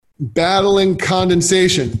Battling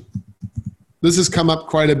condensation. This has come up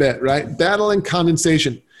quite a bit, right? Battling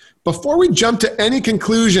condensation. Before we jump to any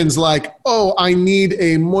conclusions like, oh, I need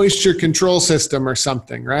a moisture control system or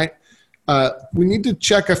something, right? We need to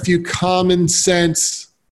check a few common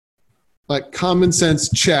sense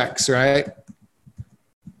checks, right?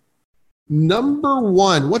 Number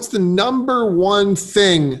one, what's the number one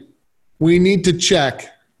thing we need to check?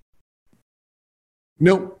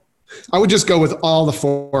 Nope. I would just go with all the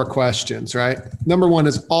 4 questions, right? Number one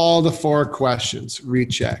is all the 4 questions,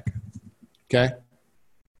 recheck, okay?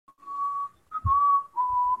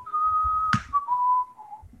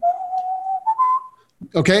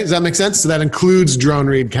 Okay, does that make sense? So that includes drone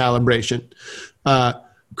read calibration.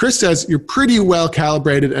 Chris says you're pretty well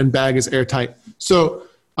calibrated and bag is airtight. So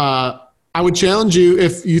I would challenge you,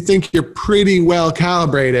 if you think you're pretty well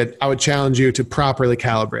calibrated, I would challenge you to properly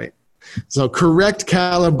calibrate. So correct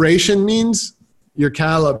calibration means you're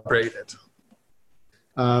calibrated.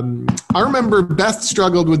 I remember Beth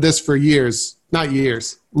struggled with this for years, not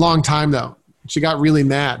years, long time though. She got really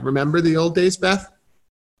mad. Remember the old days, Beth?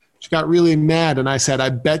 She got really mad and I said, I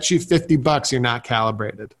bet you $50 you're not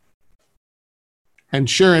calibrated. And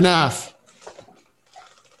sure enough,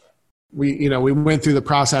 we went through the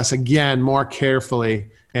process again more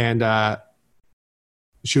carefully, and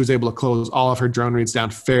she was able to close all of her drone reads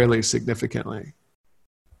down fairly significantly.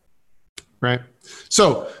 Right?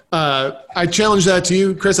 So I challenge that to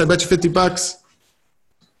you, Chris. I bet you $50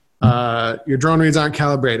 your drone reads aren't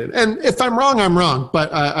calibrated. And if I'm wrong, I'm wrong.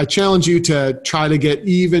 But I challenge you to try to get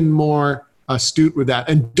even more astute with that.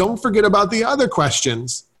 And don't forget about the other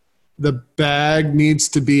questions. The bag needs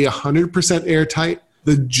to be 100% airtight.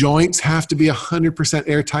 The joints have to be 100%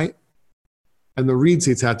 airtight. And the reed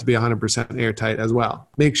seats have to be 100% airtight as well.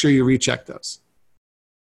 Make sure you recheck those.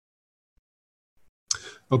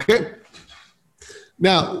 Okay.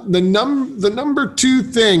 Now, the number 2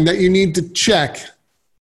 thing that you need to check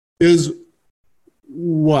is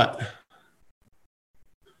what?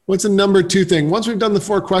 What's the number 2 thing? Once we've done the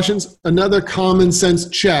 4 questions, another common sense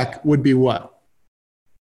check would be what?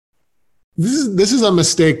 This is a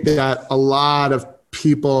mistake that a lot of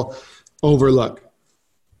people overlook.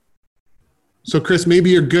 So Chris, maybe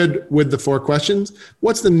you're good with the 4 questions.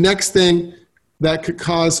 What's the next thing that could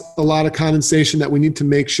cause a lot of condensation that we need to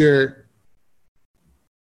make sure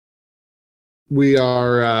we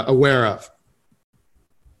are aware of?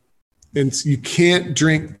 And you can't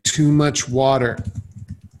drink too much water.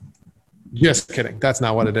 Just kidding. That's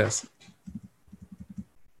not what it is.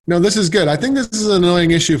 No, this is good. I think this is an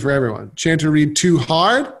annoying issue for everyone. Chanter read too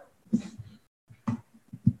hard.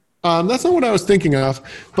 That's not what I was thinking of.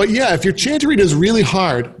 But yeah, if your chanter read is really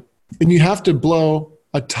hard and you have to blow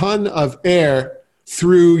a ton of air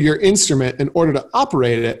through your instrument in order to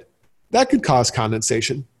operate it, that could cause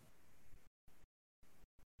condensation.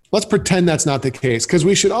 Let's pretend that's not the case, because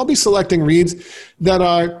we should all be selecting reeds that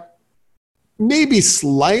are maybe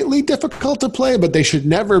slightly difficult to play, but they should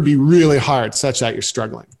never be really hard such that you're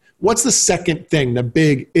struggling. What's the second thing, the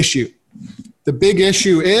big issue? The big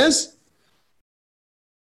issue is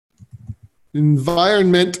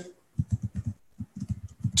environment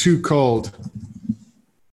too cold.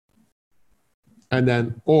 And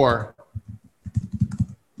then or.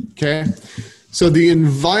 Okay? So the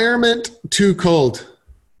environment too cold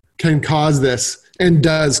can cause this and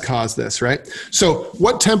does cause this, right? So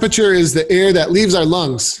what temperature is the air that leaves our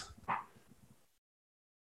lungs?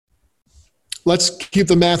 Let's keep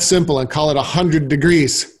the math simple and call it 100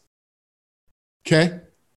 degrees. Okay?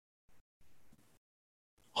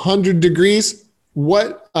 100 degrees.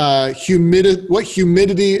 What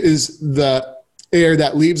humidity is the air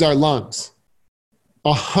that leaves our lungs?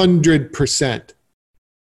 100%.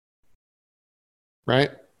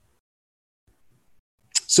 Right?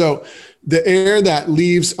 So the air that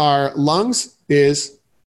leaves our lungs is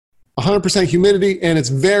 100% humidity and it's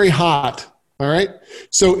very hot. All right.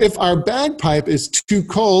 So if our bagpipe is too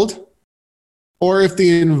cold, or if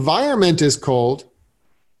the environment is cold,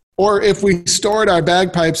 or if we stored our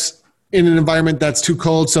bagpipes in an environment that's too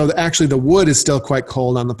cold, so that actually the wood is still quite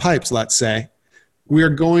cold on the pipes, let's say, we're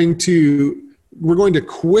going to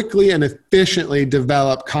quickly and efficiently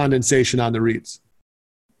develop condensation on the reeds.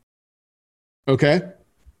 Okay.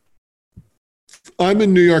 I'm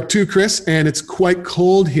in New York too, Chris, and it's quite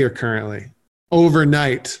cold here currently,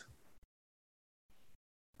 overnight.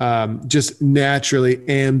 Just naturally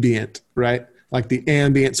ambient, right? Like the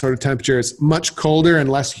ambient sort of temperature is much colder and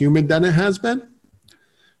less humid than it has been.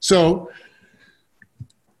 So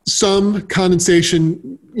some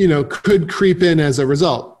condensation, could creep in as a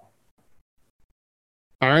result.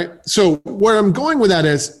 All right. So where I'm going with that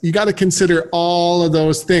is you got to consider all of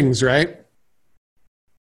those things, right?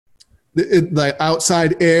 The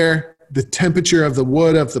outside air, the temperature of the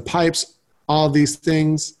wood of the pipes, all of these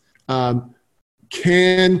things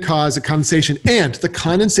can cause a condensation, and the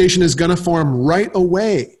condensation is going to form right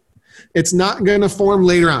away. It's not going to form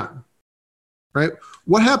later on, right?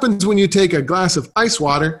 What happens when you take a glass of ice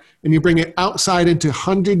water and you bring it outside into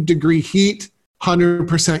 100-degree heat,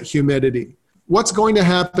 100% humidity? What's going to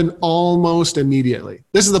happen almost immediately?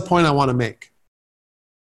 This is the point I want to make,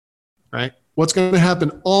 right? What's going to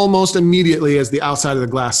happen almost immediately as the outside of the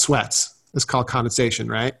glass sweats? It's called condensation,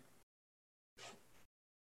 right?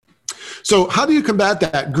 So how do you combat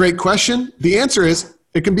that? Great question. The answer is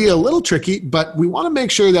it can be a little tricky, but we want to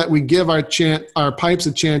make sure that we give our pipes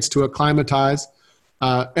a chance to acclimatize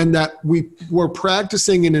and that we're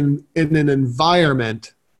practicing in an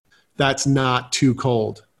environment that's not too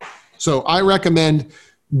cold. So I recommend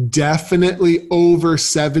definitely over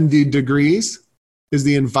 70 degrees is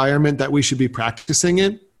the environment that we should be practicing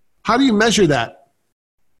in. How do you measure that?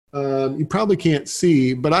 You probably can't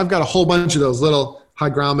see, but I've got a whole bunch of those little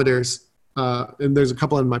hygrometers. And there's a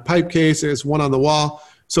couple in my pipe case. There's one on the wall.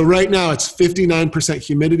 So right now it's 59%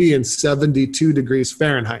 humidity and 72 degrees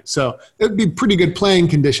Fahrenheit. So it would be pretty good playing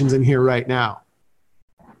conditions in here right now.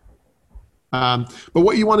 But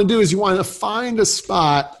what you want to do is you want to find a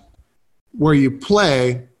spot where you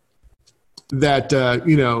play that,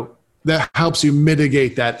 that helps you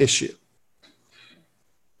mitigate that issue.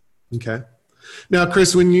 Okay. Now,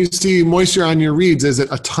 Chris, when you see moisture on your reeds, is it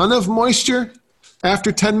a ton of moisture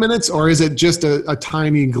after 10 minutes, or is it just a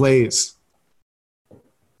tiny glaze?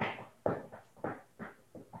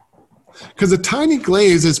 Because a tiny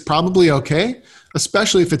glaze is probably okay,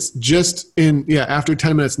 especially if it's just after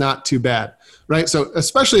 10 minutes, not too bad, right? So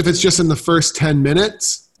especially if it's just in the first 10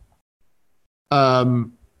 minutes, a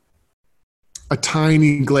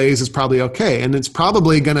tiny glaze is probably okay. And it's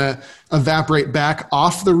probably going to evaporate back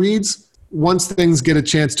off the reeds once things get a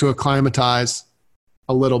chance to acclimatize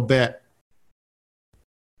a little bit.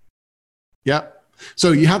 Yep.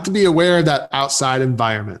 So you have to be aware of that outside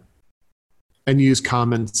environment and use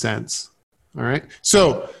common sense. All right.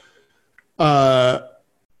 So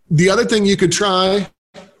the other thing you could try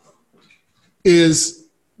is,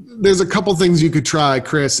 there's a couple things you could try,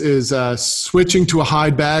 Chris, is switching to a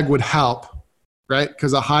hide bag would help, right?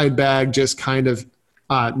 Because a hide bag just kind of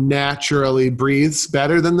naturally breathes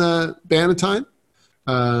better than the Bannatyne.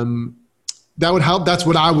 That would help. That's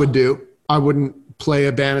what I would do. I wouldn't play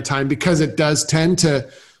a Bannatyne because it does tend to,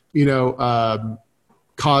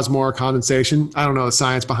 cause more condensation. I don't know the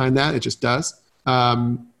science behind that. It just does.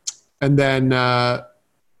 And then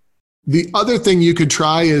the other thing you could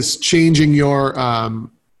try is changing your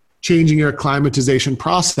acclimatization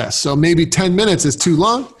process. So maybe 10 minutes is too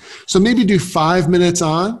long. So maybe do 5 minutes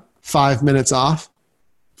on, 5 minutes off,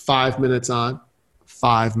 5 minutes on,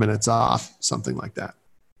 5 minutes off, something like that.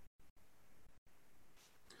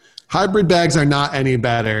 Hybrid bags are not any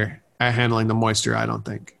better at handling the moisture, I don't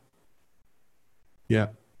think. Yeah.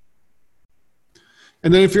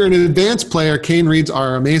 And then if you're an advanced player, cane reeds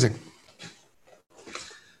are amazing.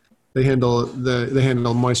 They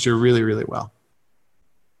handle moisture really, really well.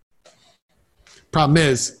 Problem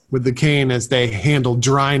is with the cane is they handle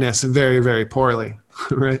dryness very, very poorly,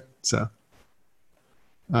 right? So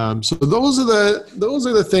those are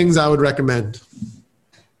the things I would recommend.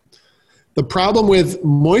 The problem with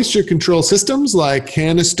moisture control systems like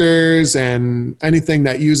canisters and anything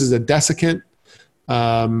that uses a desiccant,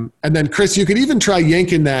 and then Chris, you could even try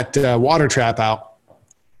yanking that water trap out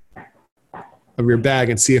of your bag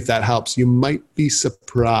and see if that helps. You might be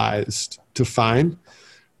surprised to find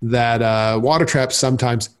that water traps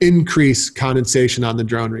sometimes increase condensation on the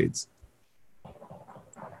drone reeds.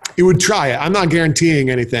 You would try it. I'm not guaranteeing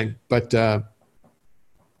anything, but I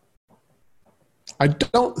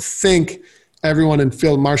don't think everyone in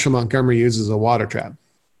Field Marshal Montgomery uses a water trap.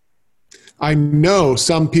 I know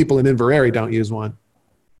some people in Inverary don't use one.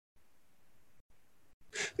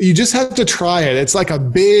 You just have to try it. It's like a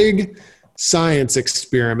big science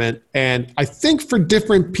experiment. And I think for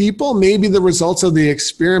different people, maybe the results of the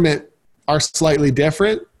experiment are slightly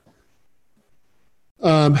different.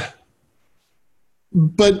 But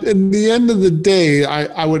in the end of the day,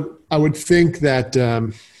 I would think that,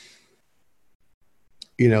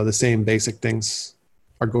 the same basic things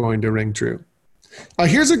are going to ring true.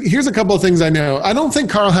 Here's a couple of things I know. I don't think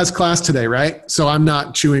Carl has class today, right? So I'm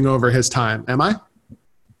not chewing over his time. Am I?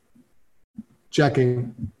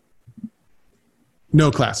 Checking.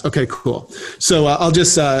 No class. Okay, cool. So I'll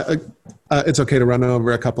just, it's okay to run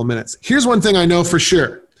over a couple minutes. Here's one thing I know for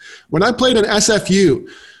sure. When I played in SFU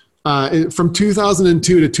from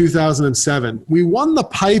 2002 to 2007, we won the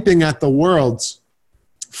piping at the Worlds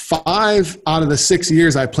 5 out of the 6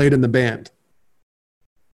 years I played in the band.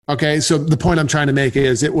 Okay, so the point I'm trying to make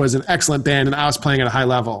is it was an excellent band and I was playing at a high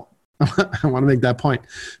level. I want to make that point.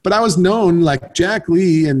 But I was known, like Jack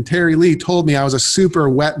Lee and Terry Lee told me I was a super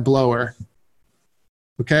wet blower.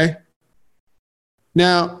 Okay?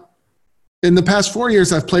 Now, in the past 4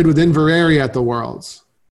 years, I've played with Inverary at the Worlds.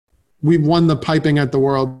 We've won the piping at the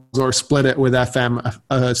Worlds or split it with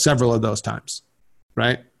FM several of those times,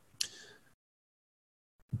 right?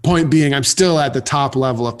 Point being, I'm still at the top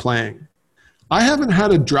level of playing. I haven't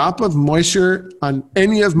had a drop of moisture on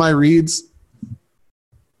any of my reeds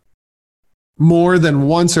more than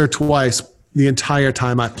once or twice the entire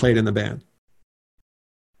time I've played in the band.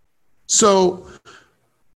 So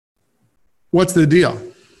what's the deal?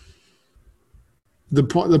 The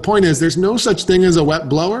point is there's no such thing as a wet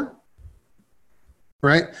blower,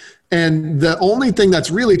 right? And the only thing that's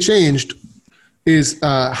really changed is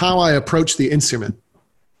how I approach the instrument.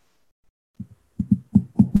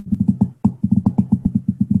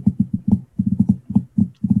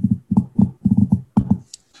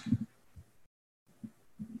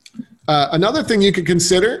 Another thing you could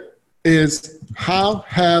consider is how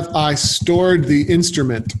have I stored the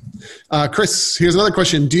instrument? Chris, here's another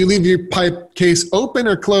question. Do you leave your pipe case open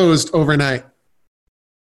or closed overnight?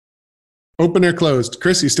 Open or closed?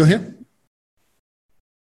 Chris, you still here?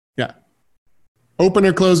 Yeah. Open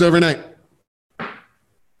or closed overnight?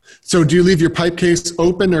 So do you leave your pipe case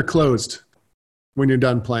open or closed when you're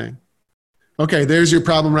done playing? Okay, there's your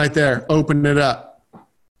problem right there. Open it up.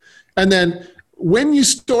 And then when you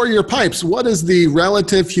store your pipes, what is the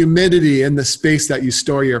relative humidity in the space that you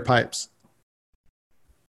store your pipes?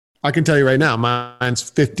 I can tell you right now, mine's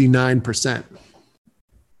 59%.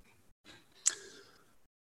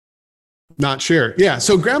 Not sure. Yeah,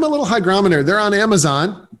 so grab a little hygrometer. They're on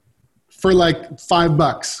Amazon for like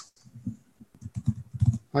 $5.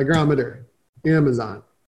 Hygrometer, Amazon.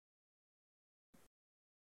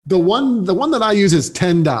 The one that I use is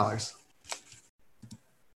 $10.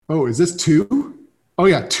 Oh, is this 2? Oh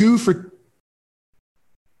yeah, 2 for,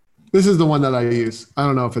 this is the one that I use. I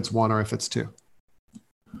don't know if it's 1 or if it's 2.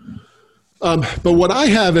 But what I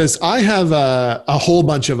have is I have a whole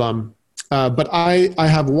bunch of them, but I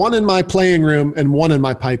have one in my playing room and one in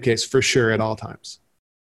my pipe case for sure at all times.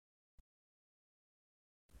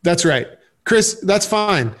 That's right. Chris, that's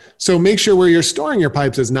fine. So make sure where you're storing your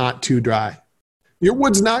pipes is not too dry. Your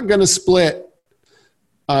wood's not going to split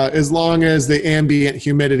as long as the ambient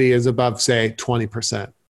humidity is above, say,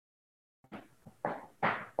 20%.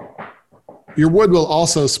 Your wood will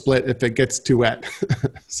also split if it gets too wet.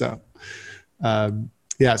 So,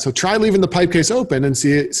 yeah, so try leaving the pipe case open and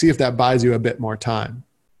see if that buys you a bit more time.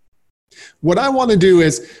 What I want to do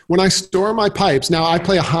is when I store my pipes, now I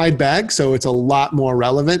play a hide bag, so it's a lot more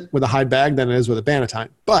relevant with a hide bag than it is with a Bannatyne.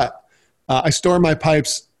 But I store my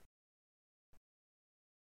pipes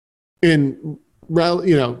in,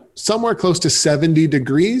 somewhere close to 70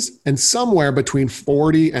 degrees and somewhere between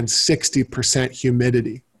 40 and 60%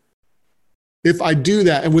 humidity. If I do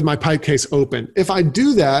that, and with my pipe case open, if I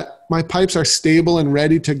do that, my pipes are stable and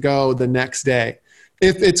ready to go the next day.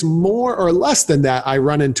 If it's more or less than that, I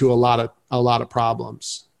run into a lot of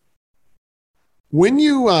problems. When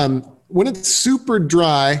it's super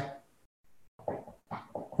dry,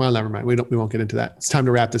 well, never mind. We won't get into that. It's time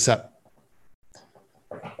to wrap this up.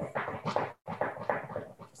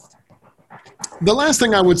 The last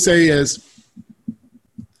thing I would say is,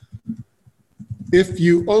 if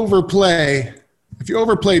you overplayed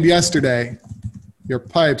yesterday, your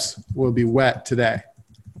pipes will be wet today.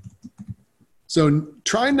 So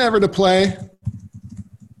try never to play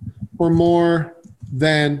for more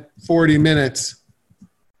than 40 minutes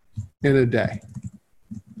in a day.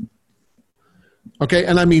 Okay,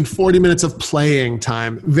 and I mean 40 minutes of playing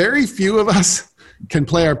time. Very few of us can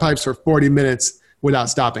play our pipes for 40 minutes without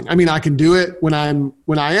stopping. I mean, I can do it when I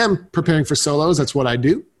am preparing for solos. That's what I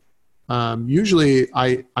do. Usually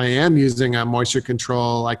I am using a moisture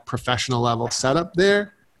control, like professional level setup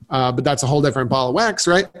there, but that's a whole different ball of wax,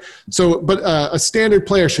 right? So, but a standard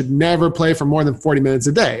player should never play for more than 40 minutes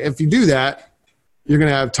a day. If you do that, you're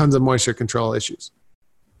going to have tons of moisture control issues,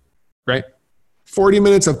 right? 40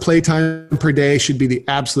 minutes of playtime per day should be the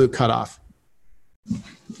absolute cutoff.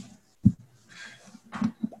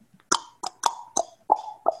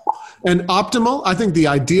 And optimal, I think the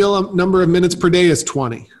ideal number of minutes per day is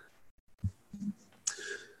 20.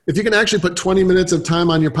 If you can actually put 20 minutes of time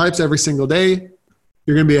on your pipes every single day,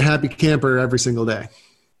 you're going to be a happy camper every single day.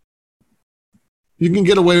 You can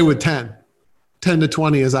get away with 10. 10 to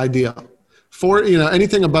 20 is ideal.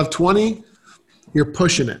 Anything above 20, you're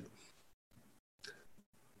pushing it.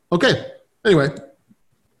 Okay. Anyway,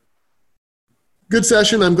 good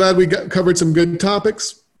session. I'm glad we covered some good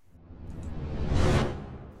topics.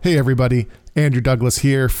 Hey, everybody. Andrew Douglas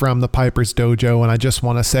here from the Piper's Dojo, and I just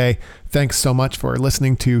want to say thanks so much for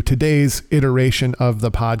listening to today's iteration of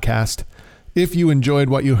the podcast. If you enjoyed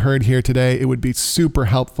what you heard here today, it would be super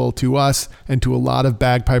helpful to us and to a lot of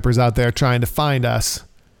bagpipers out there trying to find us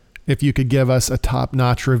if you could give us a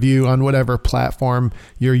top-notch review on whatever platform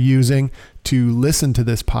you're using to listen to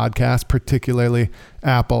this podcast, particularly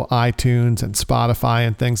Apple, iTunes, and Spotify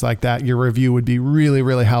and things like that. Your review would be really,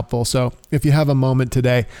 really helpful. So if you have a moment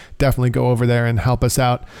today, definitely go over there and help us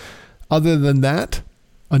out. Other than that,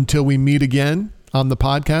 until we meet again on the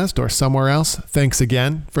podcast or somewhere else, thanks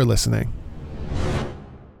again for listening.